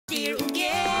Dear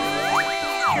Uge!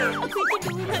 Ako'y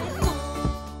tinulungan mo.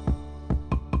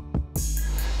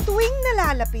 Tuwing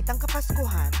nalalapit ang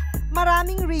Kapaskuhan,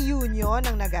 maraming reunion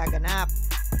ang nagaganap.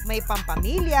 May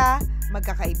pampamilya,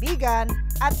 magkakaibigan,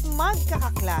 at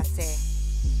magkakaklase.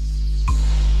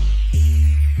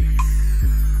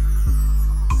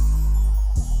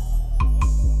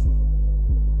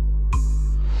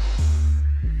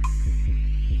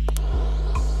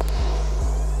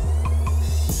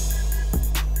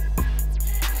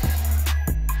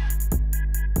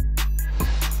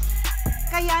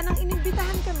 Kaya nang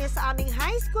inimbitahan kami sa aming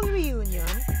high school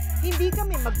reunion, hindi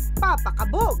kami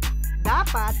magpapakabog.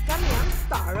 Dapat kami ang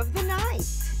star of the night.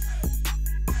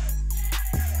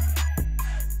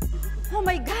 Oh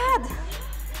my God!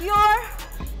 You're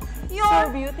So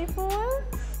beautiful.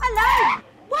 alive!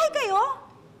 Buhay kayo?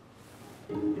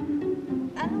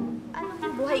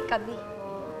 Anong buhay kami?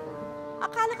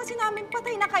 Akala kasi namin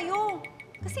patay na kayo.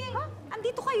 Kasi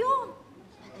andito kayo.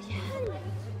 Ano yan?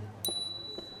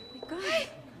 Ay,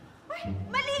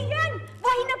 mali yan!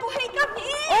 Buhay na buhay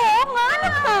kami! Oo nga!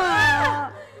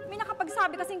 May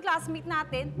nakapagsabi kasing classmate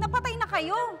natin na patay na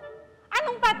kayo.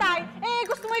 Anong patay? Eh,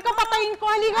 gusto mo ikaw patayin ko.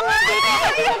 Halika nga dito.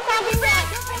 Sabi niya.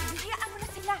 Hayaan mo na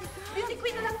sila. Beauty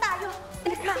queen na lang tayo.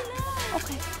 Halika.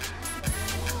 Okay.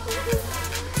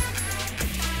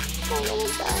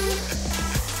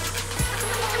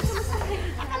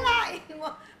 Akalain mo,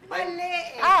 mali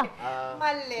eh.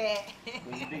 Mali.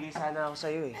 May ibigay sana ako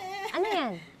sa'yo eh. Ano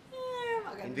yan?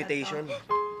 Invitation.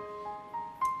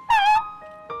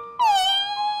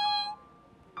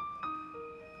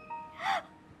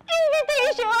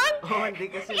 Invitation? Oh, hindi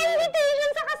kasi... Invitation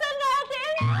sa kasal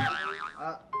natin?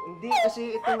 Hindi kasi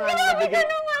ito nga Grabe nabigay... ka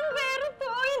naman, Berto.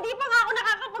 Hindi pa nga ako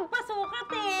nakakapagpasukat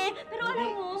eh. Pero alam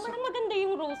mo, parang maganda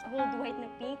yung rose gold white na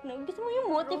pink, no? Gusto mo yung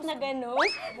motif na gano'n?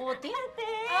 Motif? Ate,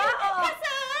 Oo.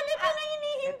 kasal! Ito na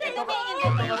hinihintay Ito ko.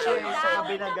 kasi sa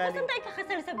kabila Tapos galing. saan tayo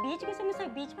kakasal sa beach? Gusto mo sa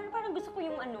beach? Parang gusto ko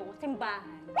yung simbahan.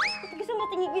 At gusto mo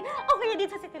tingin, okay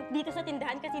dito sa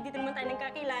tindahan kasi dito naman tayo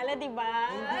nagkakilala, di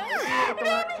ba? Kasi ito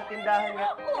nga sa tindahan nga.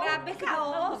 Grabe ka,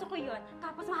 oh. Gusto ko yun.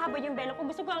 Tapos mahaba yung belo ko.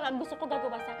 Gusto ko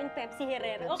gagawa sa akin Pepsi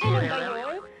Herrera. Okay lang ba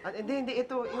yun? Hindi.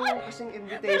 Ito yung kasing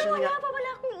invitation Pero nga. wala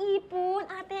akong ipon.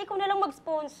 Ate, ikaw na lang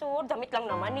mag-sponsor. Damit lang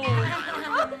naman eh.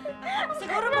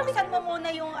 Siguro buksan mo muna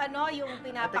yung yung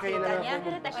Ate, kayo pinapakita na lang niya. po.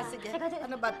 Ah, sige. Teka,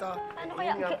 Ano ba to? Ano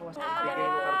kaya? Yun nga po, sa bigay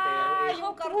ng kartero.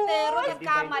 Yung kartero, Divine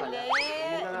nagkamali. pala.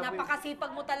 Yun na nga po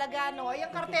Napakasipag mo talaga, no?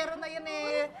 Yung kartero na yun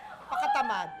eh,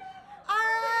 pakatamad.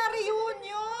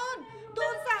 Reunion!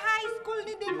 Doon sa high school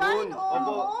ni Divine, Yun. oo.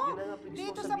 Opo, yun na nga po,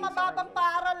 Dito gusto sa sabihin mababang sa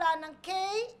paaralan ng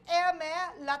KME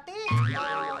Latik.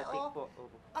 Latik po. Opo.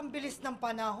 Ang bilis ng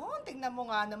panahon. Tingnan mo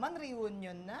nga naman,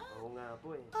 reunion na. Oo nga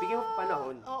po eh. Speaking of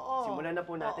panahon, Oo. simulan na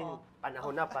po natin. Oo.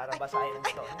 Panahon na para basahin ang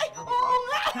story. Oo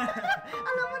nga!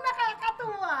 Alam mo,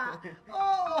 nakakatuwa.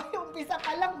 Oo, yung umpisa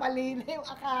pa lang, mali na yung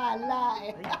akala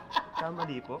eh. Ay,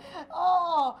 kamali po.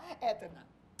 Oo, eto na.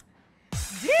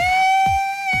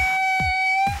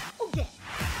 Uge!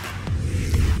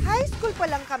 High school pa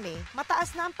lang kami,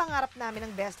 mataas na ang pangarap namin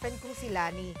ng best friend kong si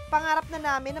Lani. Pangarap na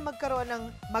namin na magkaroon ng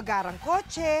magarang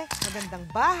kotse, magandang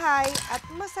bahay, at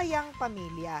masayang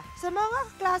pamilya. Sa mga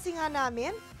kaklase nga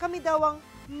namin, kami daw ang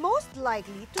most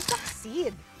likely to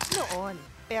succeed noon.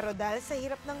 Pero dahil sa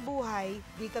hirap ng buhay,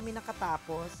 di kami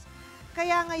nakatapos.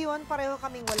 Kaya ngayon, pareho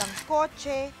kaming walang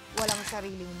kotse, walang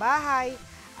sariling bahay,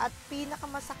 at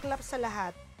pinakamasaklap sa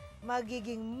lahat,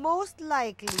 magiging most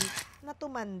likely na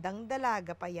tumandang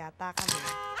dalaga pa yata kami.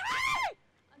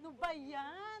 Ano ba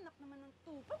yan? Anak naman ng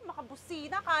tupad.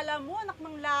 Makabusina. Kala mo, anak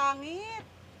ng langit.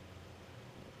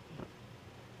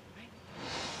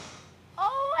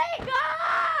 Oh my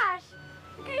gosh!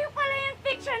 Kayo pala yung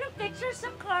picture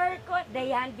sa car ko.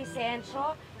 Diane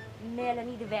Vicencio,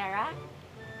 Melanie De Vera.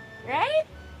 Right?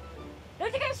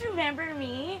 Don't you guys remember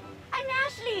me? I'm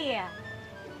Ashley.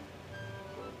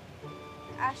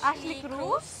 Ashley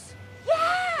Cruz?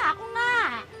 Yeah! Ako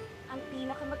nga! Ang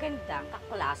pinakamagandang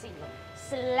kaklase nyo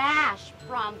 /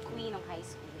 prom queen ng high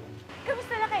school.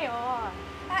 Kamusta na kayo?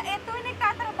 Eto,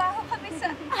 nagtatrabaho kami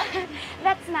sa...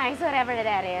 That's nice, whatever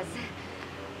that is.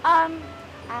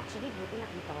 Actually, buti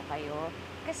nakita ko kayo.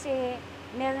 Kasi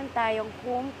meron tayong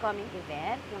homecoming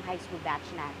event ng high school batch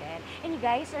natin. And you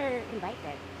guys are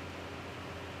invited.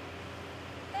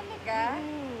 Talaga?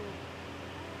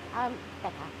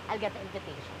 Teka, I'll get the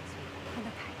invitations. Ano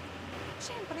tayo?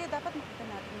 Siyempre, dapat makita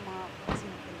natin yung mga kasi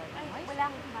natin na Ay,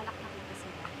 walang malak nakita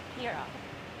sila. Here, oh.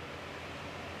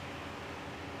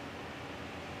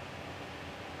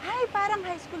 Ay, parang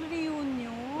high school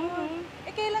reunion.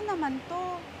 Eh, kailan naman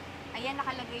to? Ayan,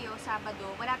 nakalagay yung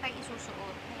Sabado. Wala tayong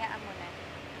isusuot. Hayaan mo na.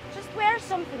 wear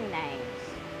something nice.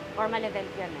 Formal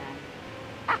event yan, ha?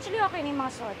 Actually, okay na yung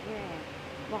mga suot niyo, eh.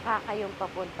 Mukha kayong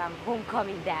papuntang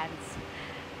homecoming dance.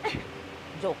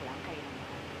 Joke lang kayo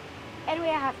naman.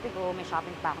 Anyway, I have to go. May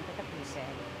shopping pa akong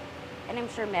tatapusin. And I'm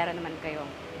sure meron naman kayong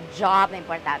job na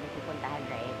importante pupuntahan,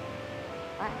 right?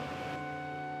 Bye.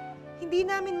 Hindi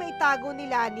namin maitago ni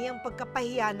Lani ang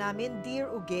pagkapahiya namin, Dear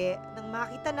Uge, nang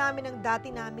makita namin ang dati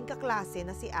naming kaklase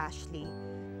na si Ashley.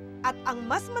 At ang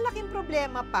mas malaking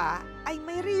problema pa ay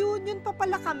may reunion pa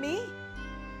pala kami.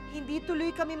 Hindi tuloy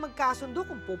kami magkasundo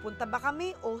kung pupunta ba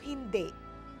kami o hindi.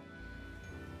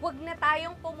 Huwag na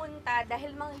tayong pumunta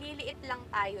dahil mangliliit lang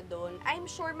tayo doon. I'm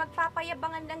sure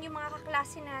magpapayabangan lang yung mga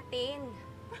kaklase natin.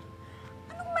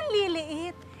 Anong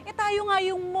manliliit? Eh tayo nga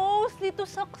yung mostly to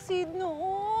succeed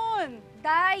noon.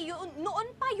 Day, noon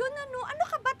pa yun ano? Ano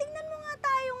ka ba? Tingnan mo nga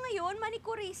tayo ngayon,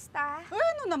 manikurista. Eh,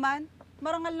 ano naman?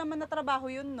 Marangal naman na trabaho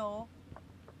yun, no?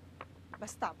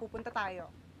 Basta, pupunta tayo.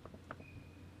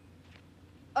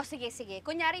 O sige, sige.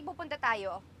 Kunyari pupunta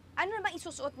tayo. Ano naman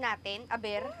isusuot natin,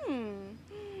 Aber?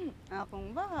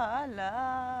 Akong bahala.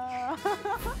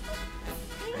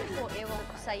 Ewan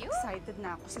ko sa'yo. Excited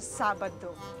na ako sa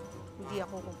Sabado. Hindi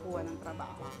ako kukuha ng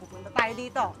trabaho. Pupunta tayo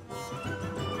dito.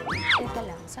 Teka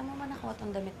lang, saan mo man nakuha tong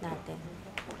damit natin?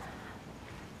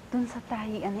 Doon sa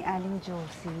tahian ni Aling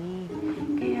Josie.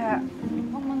 Kaya,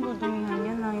 huwag man dudumihan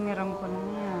yan. Nangiram ko lang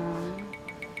yan.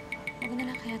 Huwag na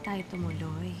lang kaya tayo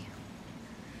tumuloy.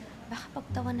 Baka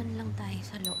pagtawanan lang tayo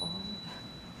sa loob.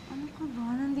 Ano ka ba?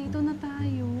 Nandito na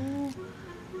tayo.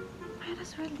 Might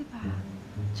as well, di ba?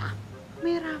 Tsaka,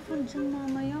 may raffle dyan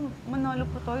mamaya. Manalo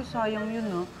pa tayo. Sayang yun,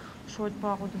 no? Short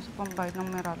pa ako dun sa pambayad ng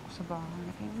meral ko sa bahay.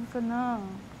 Kaya ka na.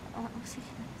 Oo,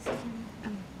 sige na. Sige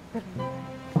na.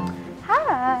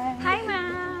 Hi! Hi,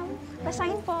 ma'am.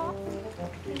 Basahin po.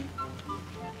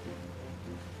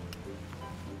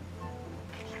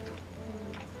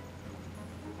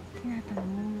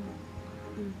 Tinatanong.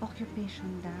 Occupation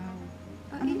daw.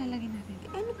 Ano lalagay natin?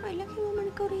 Ano pa? Ilagay mo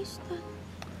manicurista.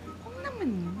 Kung naman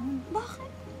yun.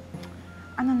 Bakit?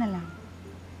 Ano na lang?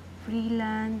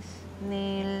 Freelance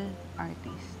nail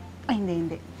artist. Ay,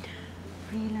 hindi.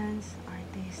 Freelance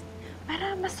artist.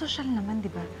 Para mas social naman, di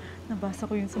ba? Nabasa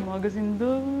ko yun sa magazine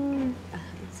doon.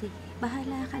 Sige,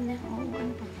 bahala ka na. Oo,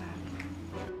 ano pa ba?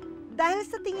 Dahil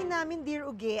sa tingin namin, Dear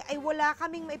Uge, ay wala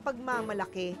kaming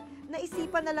maipagmamalaki,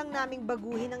 naisipan na lang naming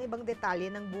baguhin ang ibang detalye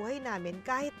ng buhay namin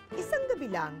kahit isang gabi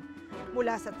lang.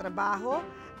 Mula sa trabaho,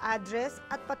 address,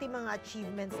 at pati mga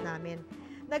achievements namin.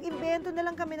 Nag-imbento na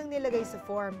lang kami ng nilagay sa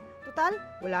form. Total,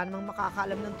 wala namang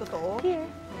makakaalam ng totoo. Here.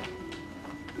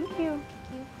 Thank you.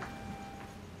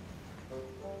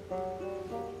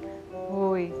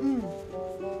 Hoy.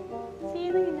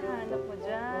 Sino hinahanap mo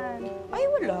dyan? Ay,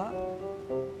 wala.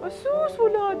 Asus,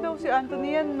 wala daw si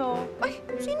Anthony yan, no? Ay,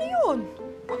 sino yun?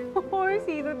 Hoy,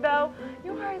 sino daw?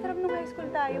 Yung heartthrob nung high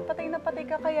school tayo, patay na patay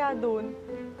ka kaya doon.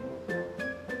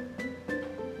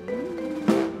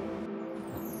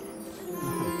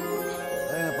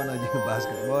 Ay, napanood yung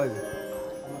basketball.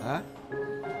 Ha?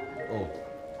 Oh,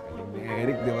 galing ni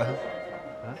Eric, di ba?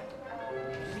 Ha?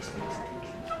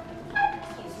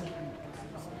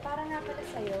 Para nga pala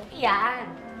sa'yo. Yan.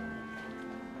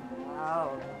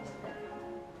 Wow.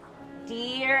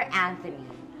 Dear Anthony,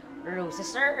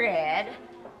 roses are red,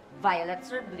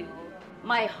 violets are blue.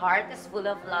 My heart is full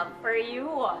of love for you.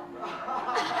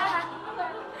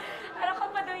 Ano ka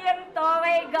ba yan to? Oh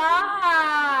my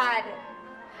God!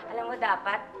 Alam mo,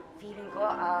 dapat, feeling ko,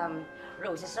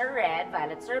 roses are red,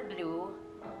 violets are blue.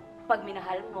 Pag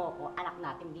minahal mo ko, anak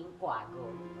natin ding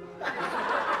kwago.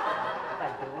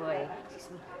 Padoy.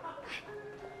 Excuse me.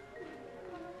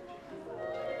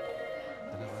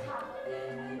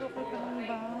 Okay ka lang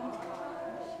ba?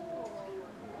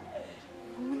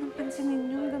 Huwag mo nang pansinin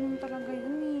yun. Ganun talaga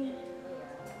yun eh.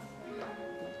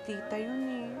 Tita yun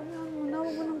eh. Alam mo na,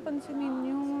 huwag mo nang pansinin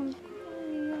yun.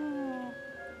 Umiyak.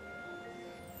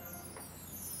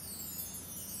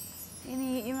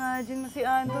 Ini-imagine mo si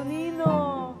Anthony, no?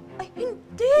 Ay,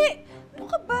 hindi! Ano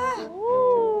ka ba?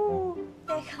 Oo.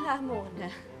 Teka nga muna.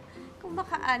 Kung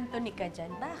baka Anthony ka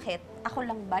dyan, bakit? Ako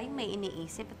lang ba yung may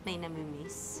iniisip at may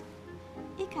namimiss?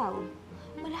 Ikaw,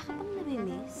 wala ka bang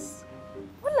namimiss?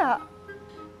 Wala.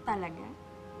 Talaga?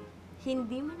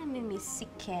 Hindi mo namimiss si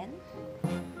Ken?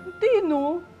 Hindi,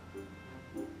 no?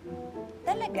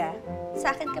 Talaga?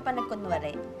 Sa akin ka pa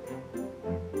nagkunwari?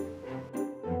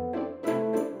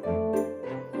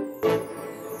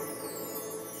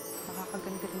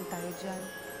 Makakaganti rin tayo dyan.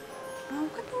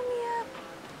 Huwag ka na umiyak.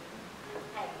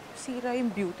 Sira yung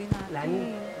beauty natin.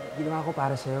 Lani, ginawa ko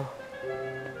para sa'yo.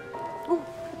 Oh,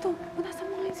 ito. Punasan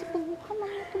mo nga yung sipon mo. Kamang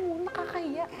ito mo.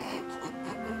 Nakakahiya.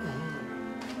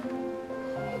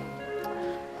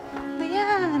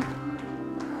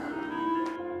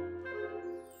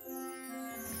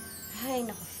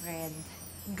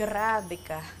 Grabe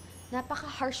ka.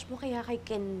 Napaka-harsh mo kaya kay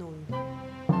Ken nun.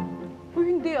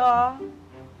 Uy, hindi ah.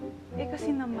 Eh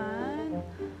kasi naman,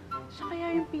 siya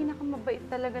kaya yung pinakamabait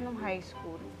talaga nung high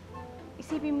school.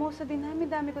 Isipin mo, sa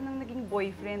dinami-dami ko nang naging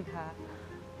boyfriend ha,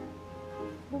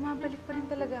 bumabalik pa rin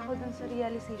talaga ako dun sa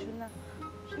realization na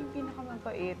siya yung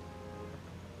pinakamabait.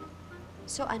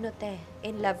 So ano, te?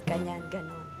 In love ka niyan,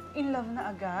 ganon? In love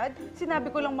na agad? Sinabi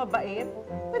ko lang mabait?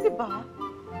 Pwede ba?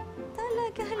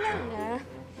 Talaga lang, ah.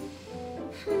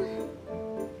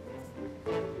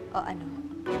 O ano?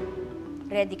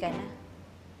 Ready ka na?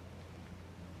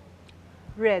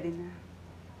 Ready na.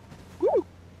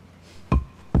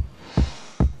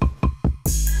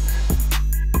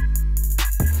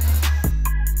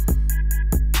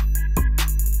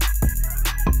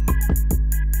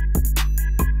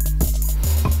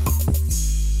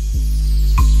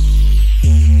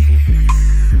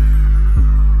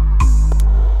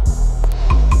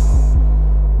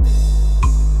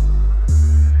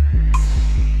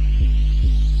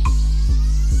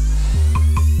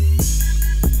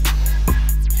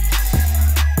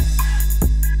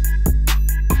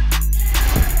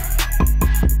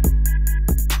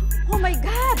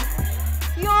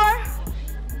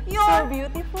 So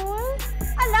beautiful.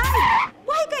 Alive!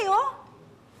 Buhay kayo?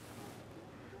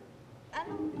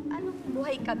 Anong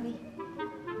buhay kami?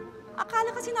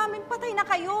 Akala kasi namin patay na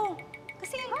kayo.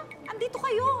 Kasi, andito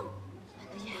kayo.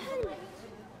 Ano yan?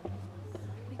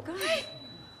 Oh my God.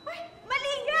 Ay,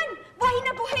 mali yan! Buhay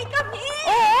na buhay kami!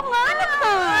 Oo nga!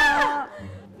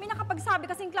 May nakapagsabi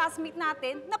kasing classmate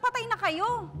natin na patay na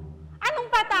kayo. Anong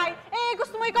patay? Eh,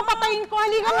 gusto mo ikaw patayin ko?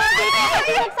 Halika nga dito.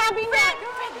 Kasi nagsabi niya.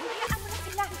 Fred, hayaan mo na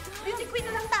sila. Beauty queen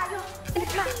na lang tayo.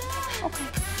 Halika. Okay.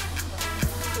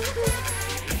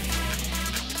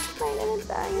 Tayo na lang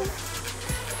tayo.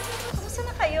 Kamusta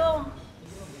na kayo?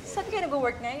 Saan kayo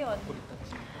nag-work ngayon?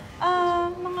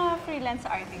 Mga freelance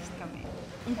artist kami.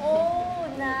 Oh,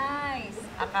 nice.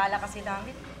 Akala kasi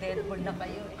namin, deadboard na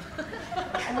kayo eh.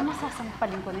 Alam mo,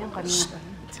 sasampalin ko na yung kanina.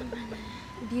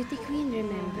 Beauty queen,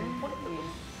 remember?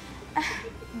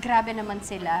 Grabe naman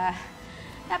sila.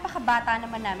 Napakabata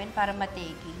naman namin para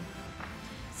mataking.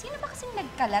 Sino ba kasing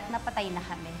nagkalat na patay na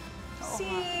kami?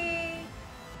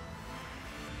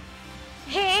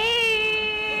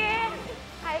 Hey!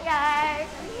 Hi guys!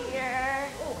 I'm here!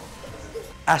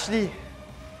 Ashley,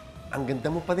 ang ganda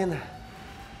mo pa din ah.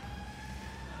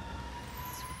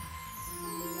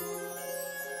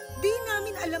 Di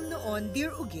namin alam noon,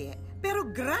 Dear Uge, pero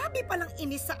grabe palang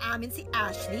inis sa amin si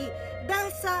Ashley dahil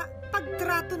sa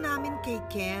pagtrato namin kay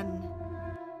Ken.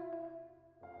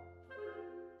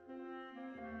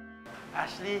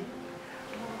 Ashley,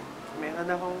 meron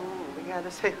akong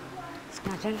regalo sa'yo.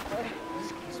 Nadyan.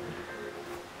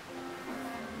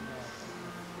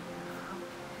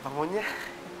 Bango niya.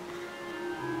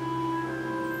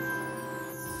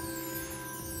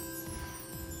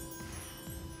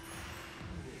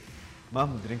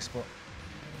 Ma'am, drinks po.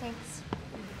 Thanks.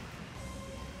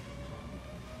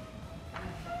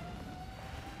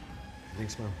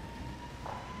 Drinks, ma'am.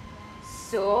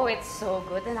 So, it's so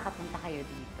good na nakapunta kayo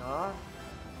dito.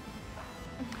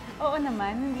 Oo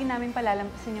naman, hindi namin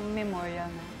palalampasin yung memorial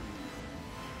na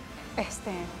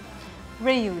Este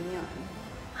reunion.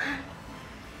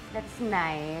 That's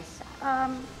nice.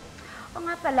 O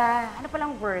nga pala, ano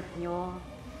palang work nyo?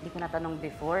 Hindi ko natanong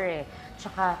before eh.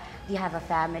 Tsaka, do you have a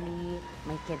family?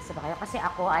 May kids na ba kayo? Kasi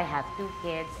ako, I have 2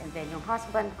 kids and then yung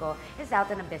husband ko is out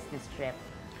on a business trip.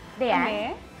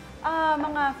 Diane? Kami?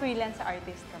 Mga freelance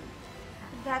artist kami.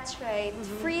 That's right.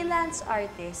 Freelance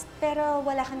artist, pero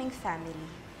wala kaming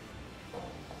family.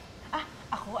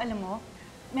 Ako, alam mo,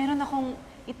 meron akong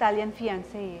Italian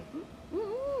fiancé eh.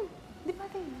 Di ba,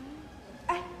 Diane?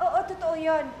 Ay, oo, totoo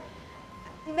yun.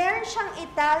 Meron siyang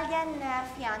Italian na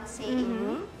fiancé.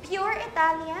 Pure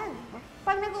Italian.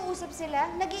 Pag nag-uusap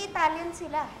sila, nag-i-Italian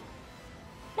sila.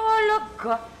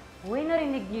 Talaga? Uy,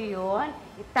 narinig niyo yun?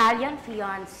 Italian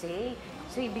fiancé.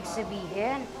 So, ibig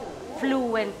sabihin,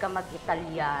 fluent ka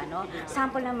mag-Italiano.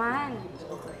 Sample naman.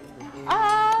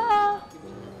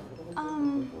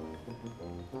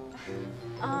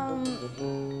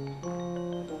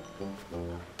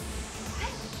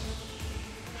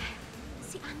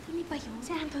 Si Anthony ba yun?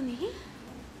 Si Anthony?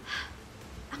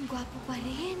 Ang gwapo pa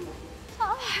rin.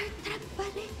 Heartthrob pa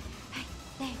rin. Ay,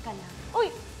 teka lang.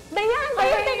 Uy! Diane!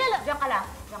 Diane, teka lang! Diyan ka lang.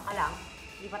 Diyan ka lang.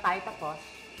 Hindi pa tayo tapos.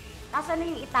 Nasaan na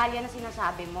yung Italian na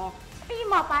sinasabi mo? Sabihin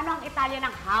mo, paano ang Italian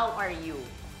ng how are you?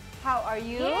 How are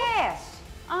you? Yes!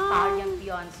 Italian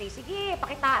fiancé. Sige,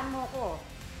 pakitaan mo ko.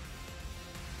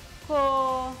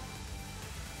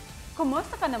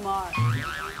 Kumusta ka naman?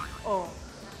 Oh.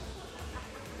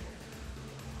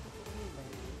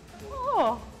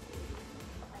 Oh.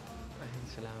 Ay,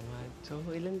 salamat. So,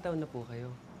 ilang taon na po kayo?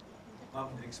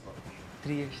 Drinks po.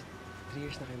 3 years. 3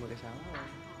 years na kayo mag-asawa?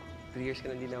 3 years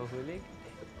ka na hindi nahuhuli?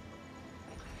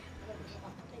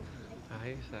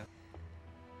 Ayos ah.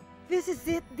 This is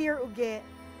it, Dear Uge.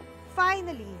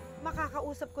 Finally,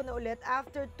 makakausap ko na ulit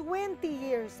after 20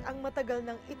 years ang matagal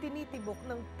nang itinitibok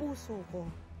ng puso ko.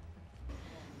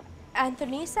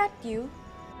 Anthony, is that you?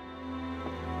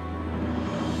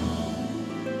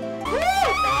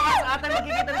 Ate,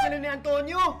 magkikita na sila ni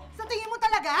Antonio! Sa tingin mo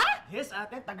talaga? Yes,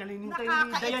 ate. Tagalin yung tayo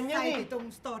ni Diane yan eh. Nakaka-excite itong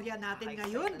storya natin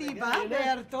ngayon, di ba,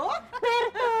 Berto?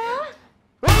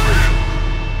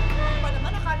 Pa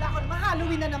naman, akala ko naman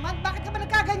Halloween na naman. Bakit ka ba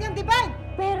nagkaganyan, di ba?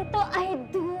 Berto, I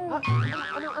do.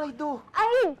 Anong I do?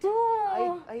 I do.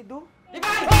 I do?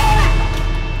 Divine!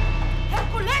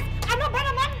 Hercules! Ano ba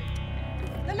naman?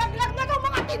 Nalaglag na daw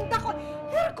mga tinda ko.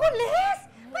 Hercules!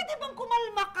 Pwede bang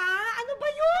kumalma ka? Ano ba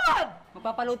yun?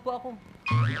 Magpapaload po ako.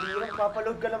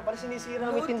 Magpapaload ka lang para sinisira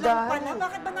mo Load yung lang tindahan. pala.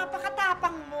 Bakit ba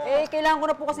napakatapang mo? Eh, kailangan ko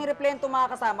na po kasi replyan itong mga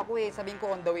kasama ko eh. Sabihin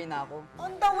ko on the way na ako.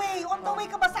 On the way! On the way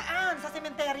ka ba saan? Sa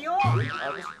sementeryo?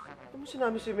 Ano mo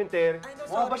sinabi si Minter? Ay, no,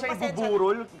 Mukha ba sorry, siya pasensya.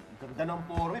 ibuburol? Ganda ng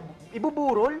poro eh.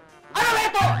 Ibuburol? Ano ba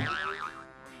ito?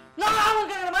 Nakakawan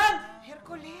ka na naman!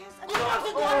 Hercules! Ano Dito kasi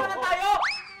tuwan na tayo!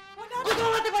 Wala Dito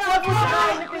na. natin ko na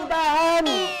Yung tindahan!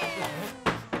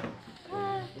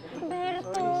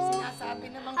 Berto. Sinasabi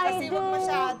naman kasi I huwag do.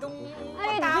 masyadong I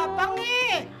matapang do.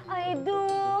 eh. I do.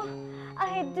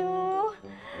 I do.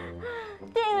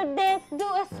 Till death do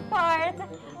us part.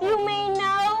 You may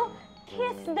now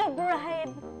kiss the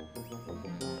bride.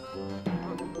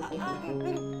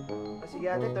 Sige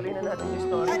ate, tuloy na natin yung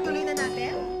story. Ay, tuloy na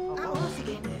natin? Oo,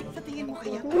 sige. Sa tingin mo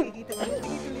kaya makikita tayo.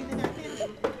 Sige, tuloy na natin.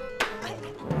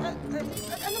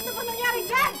 Ano na ba nangyari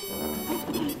dyan?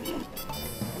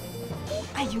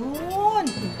 Ayun!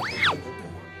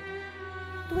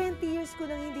 20 years ko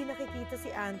nang hindi nakikita si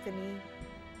Anthony.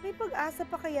 May pag-asa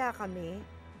pa kaya kami?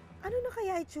 Ano na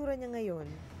kaya itsura niya ngayon?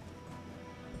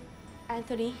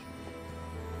 Anthony?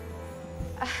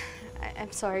 I'm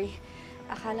sorry.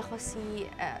 Akala ko si...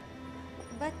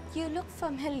 but you look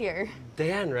familiar.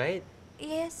 Diane, right?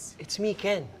 Yes. It's me,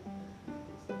 Ken.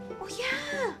 Oh,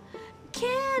 yeah!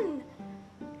 Ken!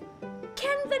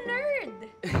 Ken the nerd!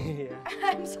 Yeah.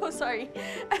 I'm so sorry.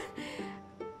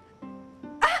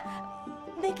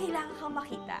 May kailangan kang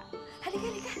makita. Halika,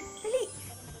 halika. Dali.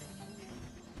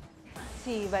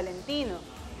 Si Valentino,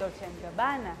 Dolce &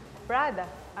 Gabbana, Prada,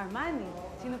 Armani.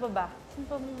 Sino pa ba? Sino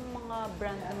pa mga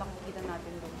brand na makikita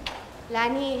natin doon?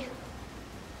 Lani,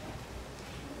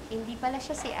 hindi pala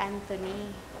siya si Anthony.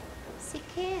 Si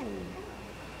Ken.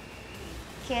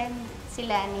 Ken, si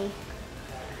Lani.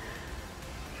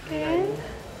 Ken?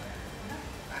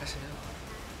 Para sa'yo.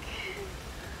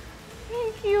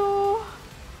 Thank you!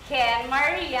 Ken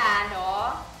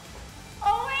Mariano?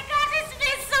 Oh my gosh, it's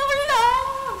been so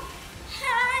long!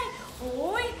 Hi!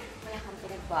 Uy, wala kang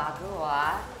pinagbago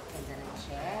ah. Ganda ng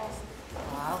chest.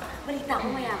 Wow, balita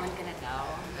ko mayaman ka na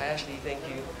daw. Hi, Ashley. Thank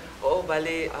you. Oo,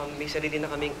 bale, may sarili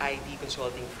na kaming IT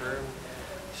consulting firm.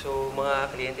 So, mga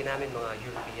kliyente namin, mga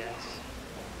Europeans.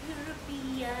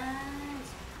 Europeans!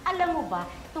 Alam mo ba,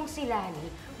 itong si Lani,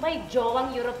 may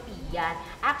jowang European.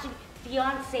 Actually,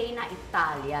 fiancé na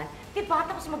Italian. Diba?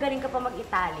 Tapos magaling ka pa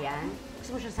mag-Italian.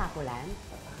 Gusto mo siyang sakulan?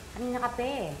 Kanina ka pa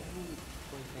eh.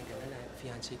 Boyfriend ka na,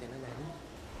 fiancé ka na, Lani.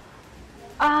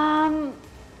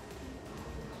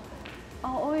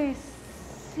 Oo eh.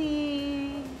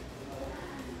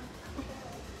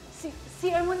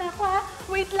 CR muna ako ha.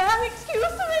 Wait lang,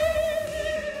 excuse me!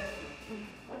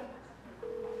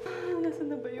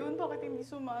 Nasaan na ba yun? Bakit hindi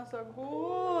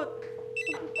sumasagot?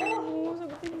 Sagutin mo.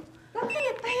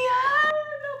 Bakit? Ayan!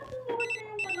 Naku, bakit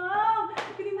kayo manang?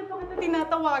 Hindi na pa kita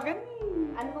tinatawagan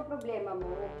eh. Ano ba problema mo?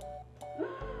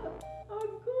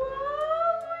 Ang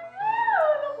gwapo niya!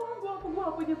 Naku, ang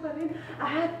gwapo-gwapo niya pa rin.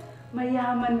 At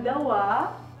mayaman daw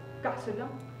ah. Kaso lang,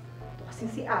 ito kasi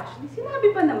si Ashley,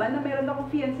 sinabi pa naman na meron akong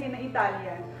fiancé na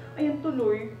Italian. Ayan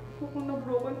tuloy, ako na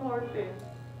broken hearted.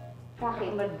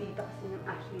 Bakit? Maldita kasi ng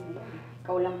Ashley na yan.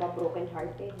 Ikaw lang ba broken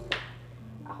hearted?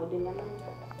 Ako din naman.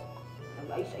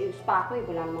 Nag-ayos-ayos pa ako eh.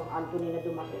 Wala namang Anthony na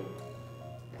dumating.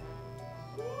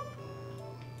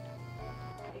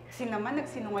 Kasi naman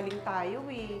nagsinungaling tayo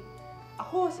eh.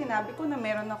 Ako, sinabi ko na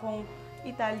meron akong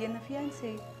Italian na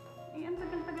fiancé. Eh, ang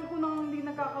tagal-tagal ko nang hindi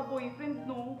nagkaka-boyfriend,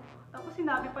 no? Tapos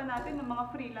sinabi pa natin na mga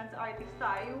freelance artist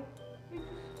tayo. Eh,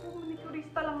 Diyos ko,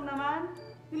 manicurista lang naman.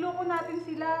 Niloko natin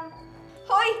sila.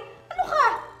 Hoy! Ano ka?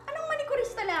 Anong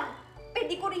manicurista lang?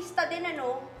 Pedicurista din,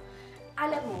 ano?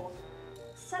 Alam mo,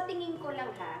 sa tingin ko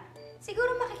lang ha,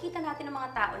 siguro makikita natin ang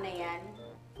mga tao na yan.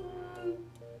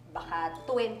 baka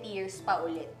 20 years pa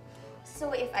ulit.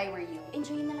 So if I were you,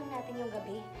 enjoy na lang natin yung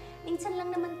gabi. Minsan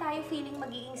lang naman tayo feeling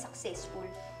magiging successful.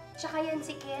 Tsaka yan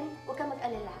si Ken, huwag ka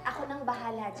mag-alala. Ako nang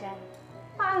bahala dyan.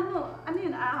 Paano? Ano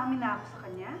yun? Aamin na ako sa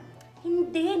kanya?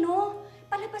 Hindi, no?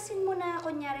 Palabasin mo na,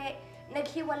 kunyari,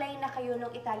 naghiwalay na kayo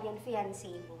ng Italian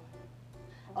fiancé mo.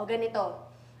 O ganito,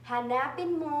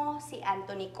 hanapin mo si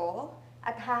Anthony ko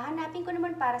at hahanapin ko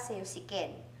naman para sa'yo si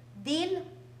Ken. Deal?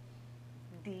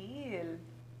 Deal.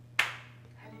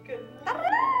 Tara!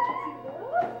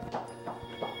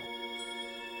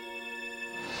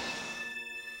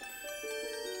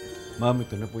 Ma'am,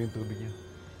 ito na po yung tubig niya.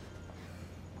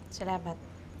 Salamat.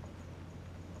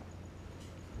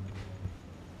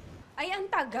 Ay, ang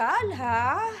tagal,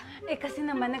 ha? Eh, kasi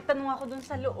naman, nagtanong ako dun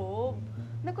sa loob.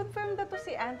 Na-confirm na to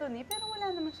si Anthony, pero wala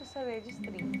naman siya sa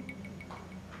registry.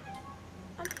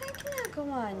 Ano yung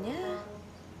ginagawa niya?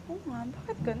 Oo nga,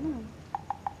 bakit ganun?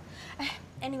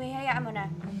 Anyway, hayaan mo na.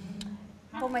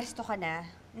 Pumesto ka na.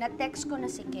 Na-text ko na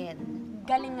si Ken.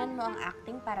 Galingan mo ang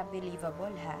acting para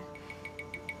believable, ha?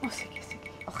 Oh, sige,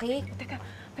 sige. Okay? Teka,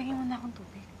 pahingin mo na akong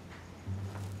tubig.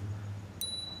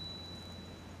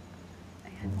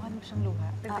 Ayan, mukha naman siyang luha.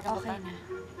 Okay na.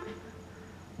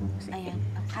 Sige. Ayan,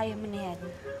 kaya mo na yan.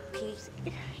 Okay?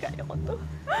 Sige, kaya ko to.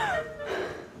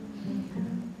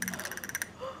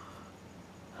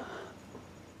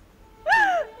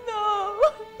 No!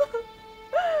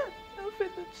 No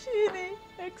fettuccine,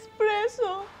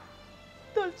 espresso,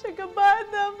 Dolce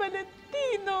Gabbana,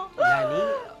 Valentino. Lani,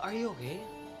 are you okay?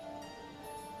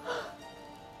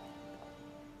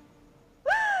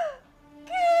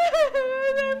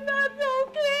 Ken, I'm not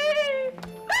okay.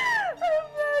 I'm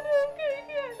not okay,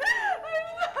 Ken. I'm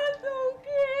not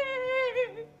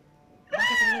okay.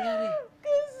 Bakit? Ano nangyari?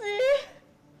 Kasi,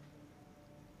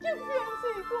 yung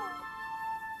fiancé ko,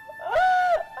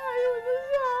 ayaw na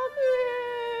sa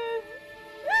akin.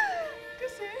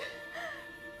 Kasi,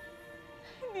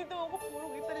 hindi daw ako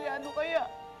purong Italiano, kaya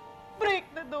break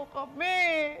na daw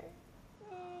kami.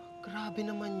 Grabe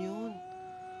naman yun.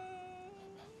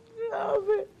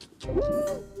 Grabe.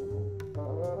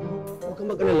 Huwag kang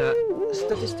mag-alala.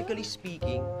 Statistically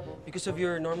speaking, because of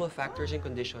your normal factors and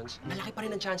conditions, malaki pa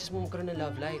rin ang chances mo magkaroon ng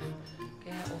love life.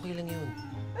 Kaya okay lang yun.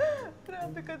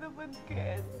 Grabe ka naman,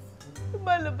 Ken.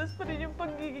 Lumalabas pa rin yung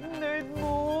pagiging nerd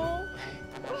mo.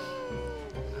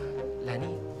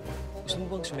 Lani, gusto mo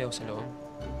bang sumayaw sa loob?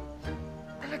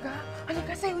 Talaga?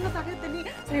 Halika, sayo na tayo, dali.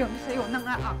 Sayo na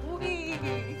nga ako eh.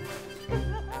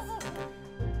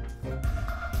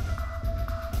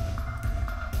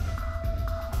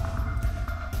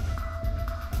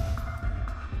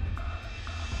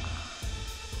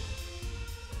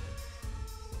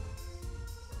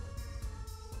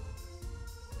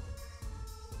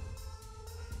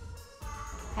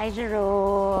 Hi,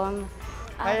 Jerome.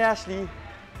 Hi, Ashley.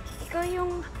 Ikaw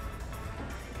yung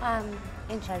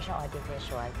in charge ng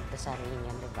audiovisual dito sa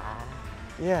Reunion, di ba?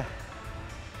 Yeah.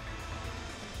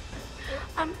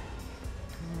 Ano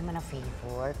naman ang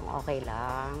favor, kung okay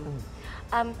lang.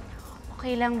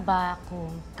 Okay lang ba kung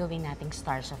gawin nating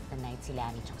stars of the night si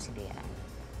Lani at si Diane?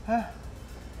 Ha?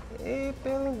 Eh,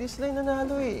 pero hindi sila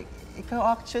nanalo eh.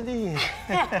 Ikaw actually.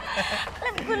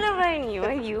 Alam ko naman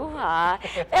you ha.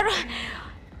 Pero,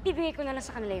 bibigay ko na lang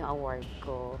sa kanila yung award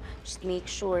ko. Just make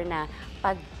sure na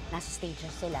pag nasa stage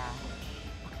na sila,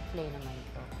 play naman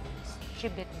ito.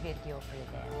 Tribute video for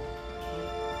them.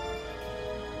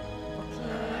 Okay?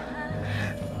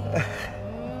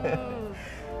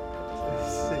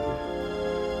 Sige.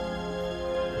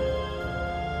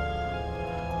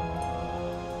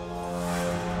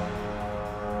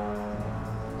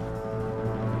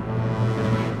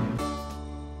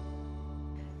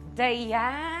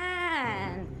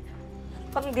 Diane!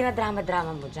 Pag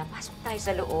dinadrama-drama mo dyan, pasok tayo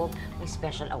sa loob. May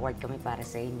special award kami para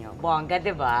sa inyo. Bongga,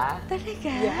 di ba?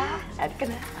 Talaga? Yeah. At ka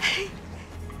na.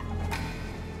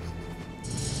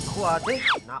 Ako ate,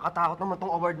 nakakatakot naman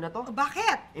tong award na to.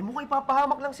 Bakit? Eh mukhang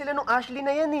ipapahamak lang sila nung Ashley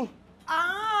na yan eh.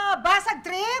 Ah, basag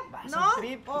trip, Basag no?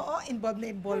 trip. Oo, involved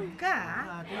na involved ka,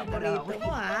 ha? Paborito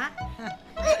mo, ha?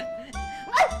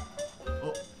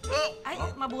 Ay,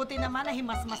 mabuti naman na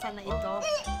himasmasan na ito.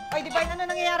 Oy, di ba ano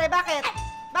nangyayari? Bakit?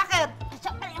 Bakit?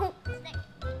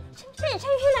 Siya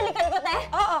yung hinalikan ko, te.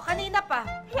 Oo, kanina pa.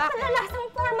 Yung Bakit? kalalasang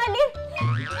formalin.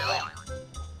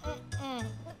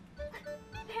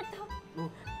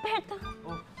 Berto,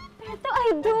 I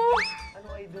do. Ano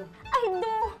I do? I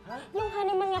do. Yung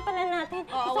honeymoon nga pala natin.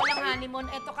 Oo, walang honeymoon.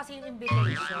 Ito kasi yung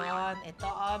invitation. Ito,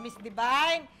 Miss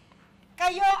Divine.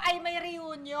 Kayo ay may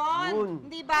reunion.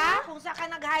 Di ba? Kung saan ka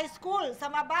nag-high school. Sa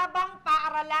mababang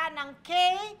paaralan ng K.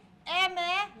 M.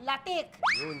 Latik.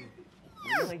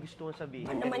 Ano may gusto mong sabihin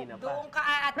kanina pa? Doon ka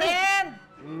aatin!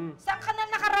 Saan ka na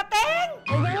nakarating?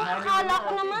 Ayan, akala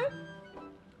ko naman.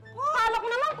 Akala ko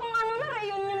naman kung ano na,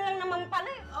 reunion lang naman pala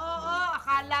eh. Oo,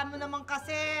 akala mo naman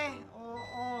kasi.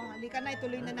 Oo, halika na,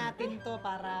 ituloy na natin to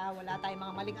para wala tayong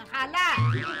mga maling akala.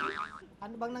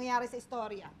 Ano bang nangyari sa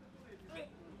istorya?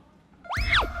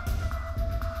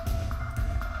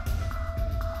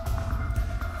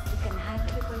 Hindi ka na,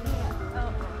 halika ko niya.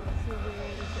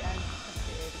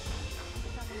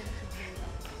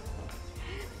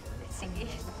 Sige.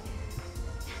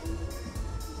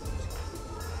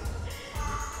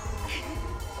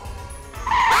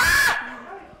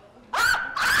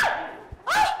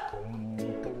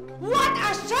 What a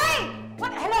shame!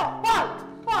 What? Hello, Paul!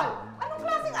 Paul! Anong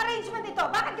klaseng arrangement ito?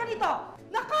 Bakit ganito?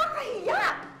 Nakakahiya!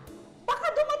 Baka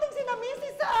dumating si na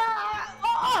Mrs.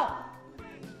 Oo!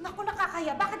 Naku,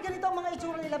 nakakahiya. Bakit ganito ang mga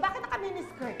itsura nila? Bakit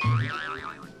naka-miniskirt?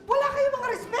 Wala kayong mga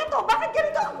respeto! Bakit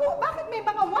ganito ang Bakit may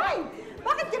mga wine?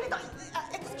 Bakit ganito?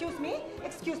 Excuse me?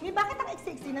 Excuse me? Bakit ang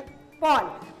iksi-iksi na...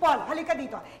 Paul! Paul, halika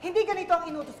dito. Hindi ganito ang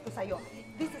inutos ko sa'yo.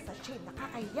 This is a shame.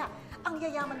 Nakakahiya. Ang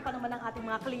yayaman pa naman ng ating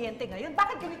mga kliyente ngayon.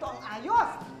 Bakit ganito ang ayos?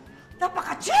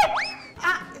 Napaka-cheap!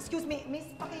 Excuse me, miss,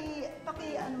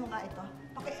 ano mo nga ito?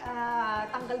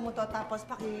 Tanggal mo to, tapos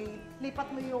lipat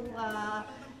mo yung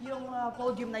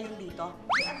podium na yun dito.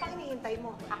 Ano pang iniintay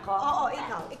mo? Ako? Oo,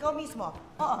 ikaw. Ikaw mismo.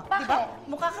 Oo, Bakit? diba?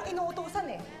 Mukha kang inuutusan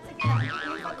eh. Sige na,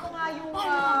 lipat ko nga yung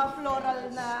floral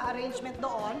na arrangement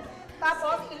doon,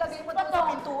 tapos ilagay mo doon sa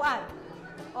pintuan.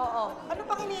 Oo. Ano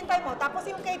pang iniintay mo? Tapos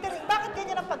yung catering, bakit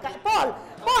ganyan ang pagkain? Paul!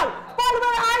 Paul! Paul,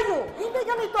 where are you? Hindi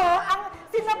ganito ang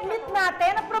sinubmit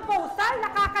natin, ang proposal,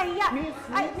 nakakahiya.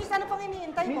 Miss, ano pang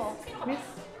iniintay mo? Miss,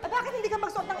 Bakit hindi ka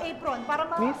magsuot ng apron para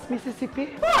Miss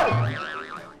Mississippi? Paul!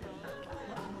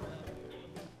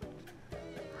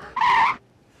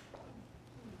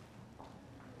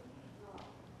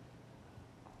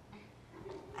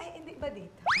 Ay, hindi ba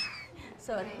dito?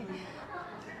 Sorry.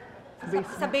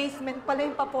 Sa basement pala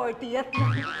yung pa-40th na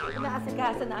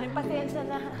inaasikaso namin. Pasensya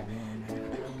na.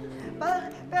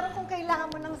 Pero kung kailangan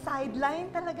mo ng sideline,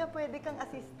 talaga pwede kang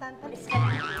assistant. Alis ka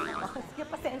na. Sige,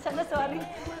 pasensya na. Sorry.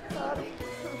 Sorry.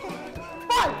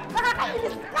 Paul!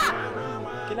 Nakakainis ka!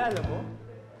 Kilala mo?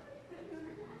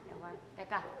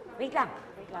 Teka, wait lang.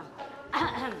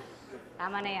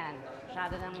 Tama na yan.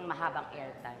 Masyado ng mahabang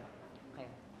airtime. Okay.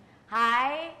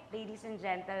 Hi, ladies and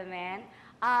gentlemen.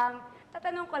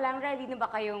 Tatanong ko lang, ready na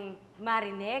ba kayong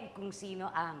marinig kung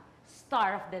sino ang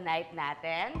star of the night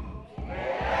natin?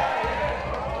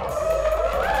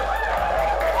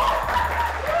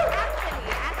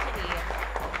 Actually,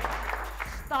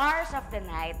 stars of the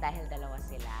night dahil dalawa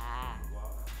sila.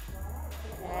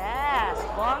 Yes,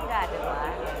 bongga, di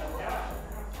ba?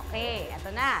 Okay,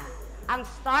 eto na. Ang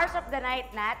stars of the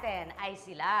night natin ay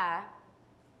sila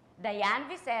Diane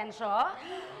Vicencio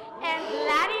and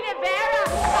Lani Rivera.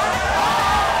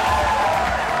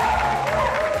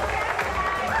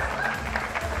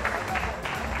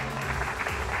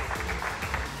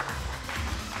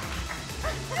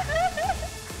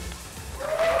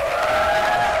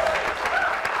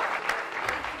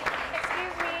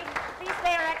 Excuse me, please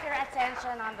direct your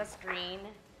attention on the screen.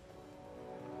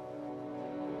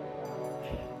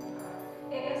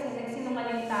 Kasi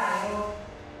nagsinungaling tayo.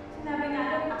 Sinabi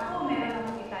natin, ako meron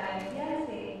akong Italian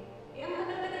fiancé. Ang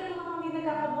tagal-tagal naman kami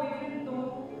nagkaka-boyfriend to.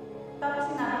 Tapos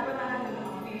sinabi pa natin ng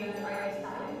mga freelance artist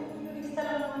tayo. Manicurista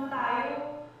lang naman tayo.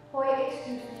 Hoy,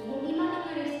 excuse me, hindi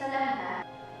manicurista lang ha.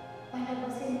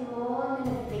 Palabasin mo na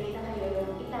nag-break na kayo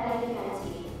ng Italian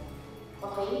fiancé.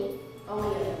 Okay? O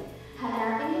ngayon,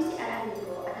 hanapin mo si ate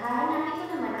ko at hahanapin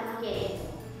ko naman ang kaya.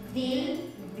 Deal?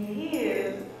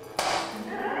 Deal!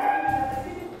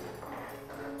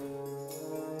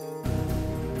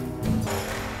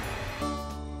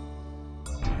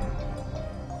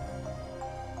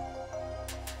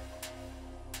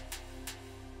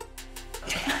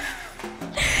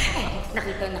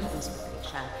 Nakita na ako si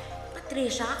Patricia.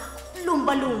 Patricia,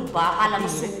 lumba-lumba, kala mo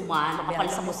suman, makapal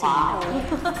sa mukha.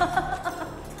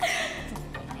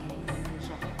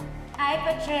 Hi,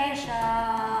 Patricia.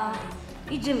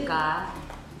 I-gym ka?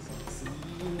 Sexy.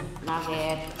 Love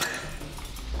it.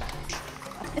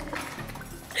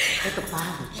 Ito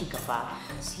pa, chika pa.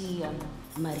 Si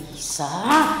Marisa.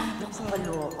 Naku,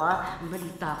 kaloka.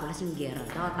 Balita ko, lasinggera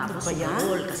daw. Tapos si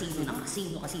Paul, kasino na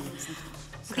kasino.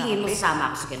 Tingin mo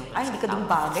sasama ako sa ganun. Ay, hindi ka dun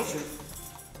bagay.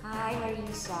 Hi,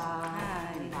 Marisa.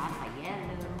 Hi.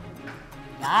 Naka-yellow.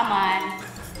 Yaman.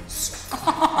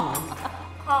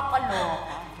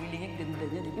 Kakaloka. Feeling ang ganda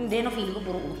niya, di ba? Hindi, no, feeling ko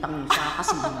puro utang yun siya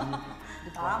kasi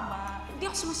Tama. hindi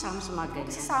ako sumasama sa mga ganyan.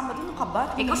 Sasama doon ka ba?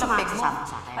 Ikaw Tingin ng sasama mo.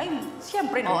 sa akin. Ay,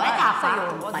 siyempre Oo, naman. ay, tapa. Sa'yo,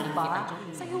 o, Paling diba? kita dyan.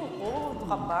 Sa'yo ko, ano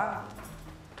ka ba?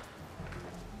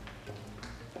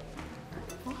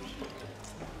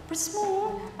 Press mo.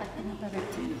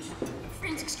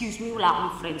 Friends, excuse me, wala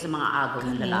akong friends sa mga agaw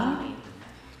ng lalaki.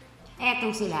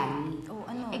 Etong si Lani. Oh,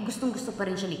 ano? Eh, gustong-gusto pa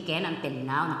rin siya ni Ken until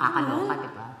now. Nakakaloka, di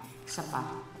ba? Isa pa.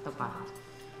 Ito pa.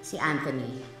 Si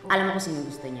Anthony. Alam mo kung sino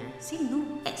gusto niya?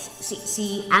 Sino? Eh, si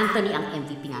Anthony ang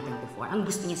MVP natin before. Ang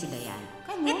gusto niya si Diane.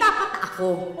 Eh, dapat ako.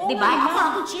 Di ba? Ako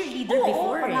ang cheerleader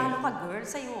before eh. Panalo ka, girl.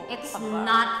 Sa'yo. It's Ano ka ba?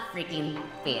 not freaking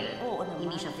fair. Oo naman,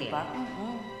 Hindi siya fair. diba?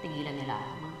 Tigilan nila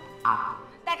ako.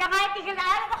 Teka nga, tigil na.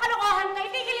 Ano ba kalokohan na?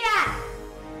 Itigil yan!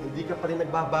 Hindi ka pa rin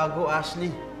nagbabago, Ashley.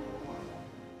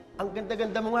 Ang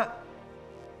ganda-ganda mo nga.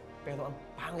 Pero ang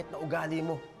pangit na ugali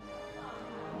mo.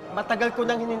 Matagal ko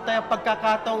nang hinintay ang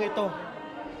pagkakataong ito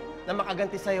na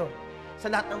makaganti sa'yo sa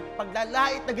lahat ng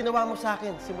paglalait na ginawa mo sa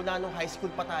akin simula nung high school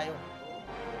pa tayo.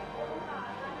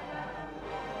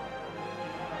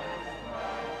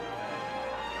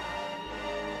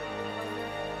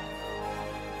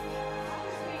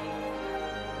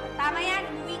 Tama yan,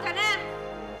 umuwi ka na.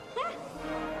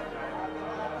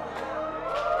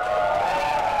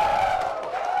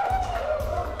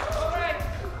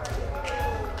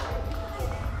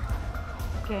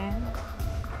 Ken,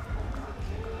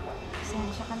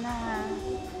 pasensya ka na ha.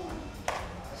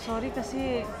 Sorry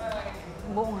kasi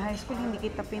buong high school hindi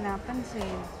kita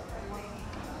pinapansin.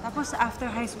 Tapos after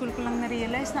high school ko lang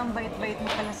na-realize na ang bait-bait mo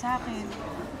pala sa akin.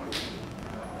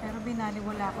 Pero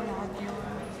binaliwala ko lahat yun.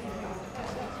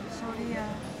 Sorry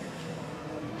ah.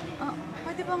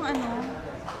 Pwede bang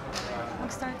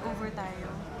mag-start over tayo?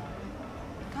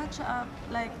 Catch up,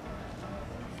 like,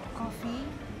 coffee?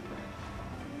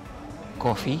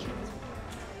 Coffee?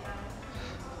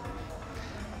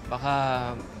 Baka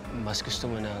mas gusto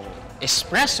mo ng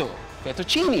espresso,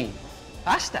 fettuccine,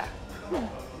 pasta.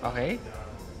 Okay?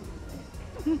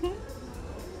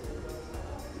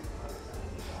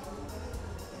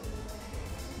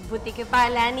 Buti ka pa,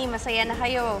 Lani. Masaya na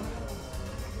kayo.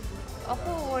 Ako,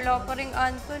 wala pa rin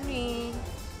Anthony.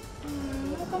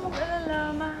 Huwag ka mag-alala.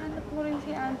 Mahanap mo rin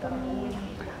si Anthony.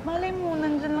 Malay mo,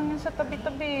 nandyan lang yun sa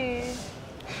tabi-tabi.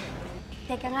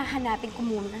 Teka nga, hanapin ko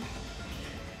muna.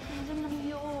 Nandyan lang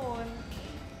yun.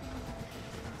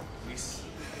 Miss,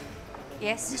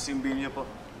 Yes? miss yung bill niyo po.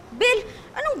 Bill?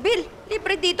 Anong bill?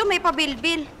 Libre dito, may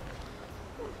pa-bill-bill.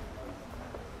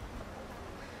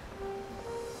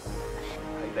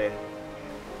 Hi, Diane.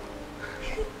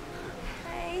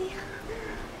 Hi.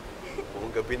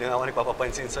 Buong gabi na ako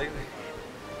nagpapapansin sa'yo eh.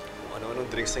 Kung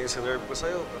ano-anong drinks na yung sinerve ko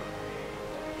sa'yo. Pero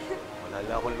wala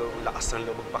lang akong lakas ng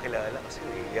loob magpakilala kasi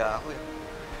nahihiya ako eh.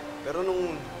 Pero nung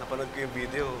napanood ko yung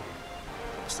video,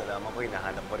 tapos nalaman ko,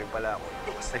 hinahanap mo rin pala ako.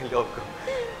 Lakas na yung loob ko.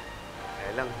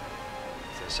 Kaya lang,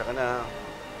 sensya ka na.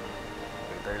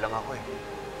 Waiter lang ako eh.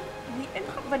 Uy, ano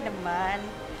ka ba naman?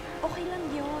 Okay lang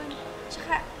yun.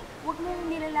 Tsaka, huwag mong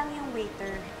nilalang yung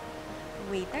waiter.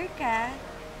 Waiter ka,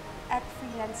 at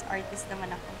freelance artist naman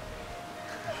ako.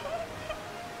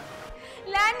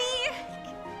 Lani!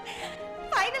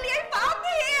 Finally, I found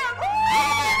him!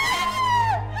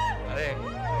 Pare,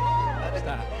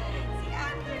 basta. Si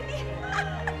Anthony!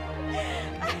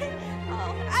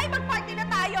 Ay, mag-party na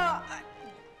tayo!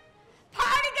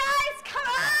 Party, guys! Come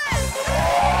on!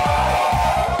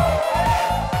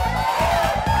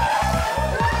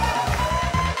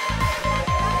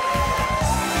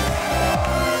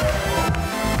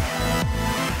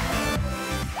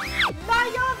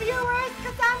 Loyal viewers,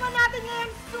 kasama natin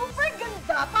ngayon super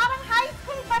ganda. Parang high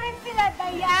school pa rin sila.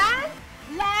 Diane,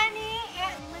 Lani,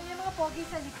 and may mga pogi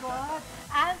sa likod.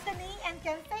 Anthony and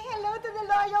Ken, say hello to the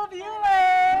loyal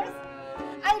viewers.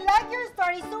 I like your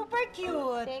story. Super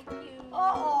cute. Thank you.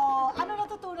 Oo. Ano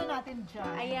natutunan natin dyan?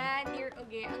 Ayan, Dear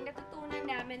Uge, ang natutunan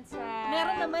namin sa...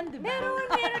 Meron naman, di ba? Meron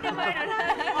naman.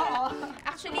 Oo.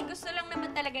 Actually, gusto lang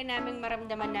naman talaga namin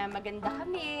maramdaman na maganda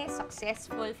kami,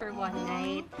 successful for one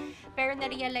night. Pero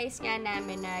na-realize nga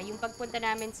namin na yung pagpunta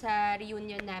namin sa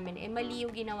reunion namin, mali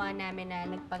yung ginawa namin na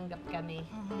nagpanggap kami.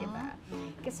 Di ba?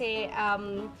 Kasi,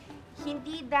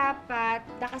 hindi dapat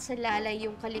nakasalalay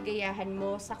yung kaligayahan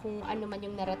mo sa kung ano man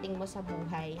yung narating mo sa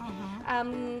buhay.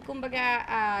 Kumbaga,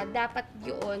 dapat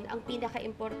yun, ang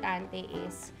pinaka-importante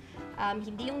is,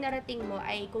 hindi yung narating mo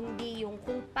ay kundi yung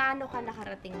kung paano ka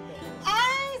nakarating doon.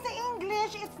 Ay, sa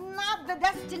English, it's not the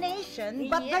destination,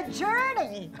 but the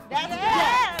journey. That's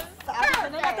Yes! Sa akin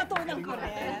na natutunan ko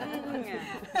rin.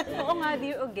 Oo nga,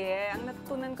 Dear Uge. Ang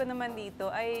natutunan ko naman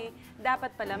dito ay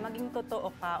dapat pala maging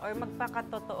totoo ka or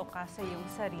magpakatotoo ka sa iyong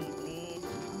sarili.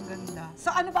 Ang ganda.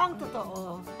 So ano ba ang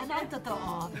totoo? Ano ang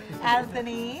totoo?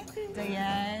 Anthony?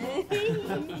 Diane?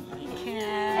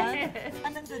 Ken?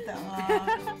 Anong totoo?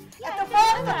 Ito po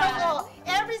ang totoo.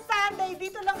 Every Sunday,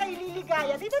 dito lang kayo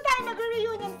liligaya. Dito tayo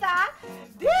mag-reunion sa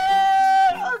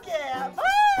Dear Uge.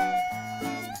 Bye!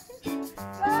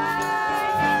 Bye!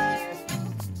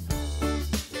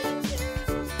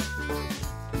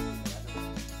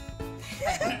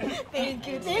 Thank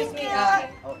you, thank you.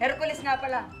 Hercules nga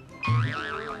pala.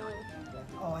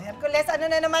 Oh, Hercules, ano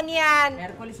na naman yan?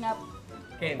 Hercules nga.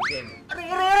 Ken.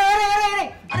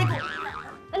 Aray ko!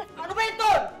 Ano ba ito?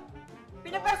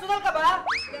 Pinapersonal ka ba?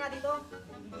 Sige nga dito.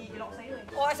 Gigigil ako sa'yo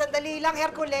eh. Oh, sandali lang,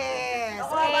 Hercules.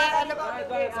 Ako ba? Ano ba?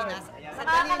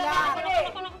 Sandali lang.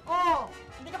 Oh,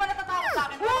 hindi ka ba natatakot sa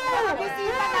akin?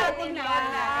 Bisita natin yan.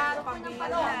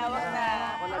 Ano? Wag na.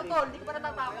 Ano to? Hindi ka ba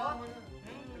natatakot?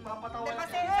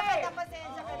 Pasensya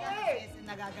ka na.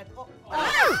 Nagagad. Oh.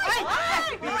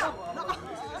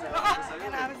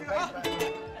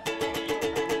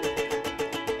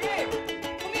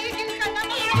 Tumigil ka naman!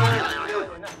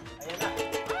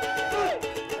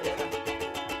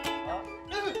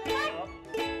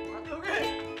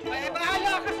 Ay,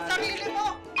 bahala ka sa sarili mo!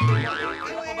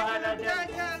 Ako bahala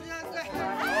dyan.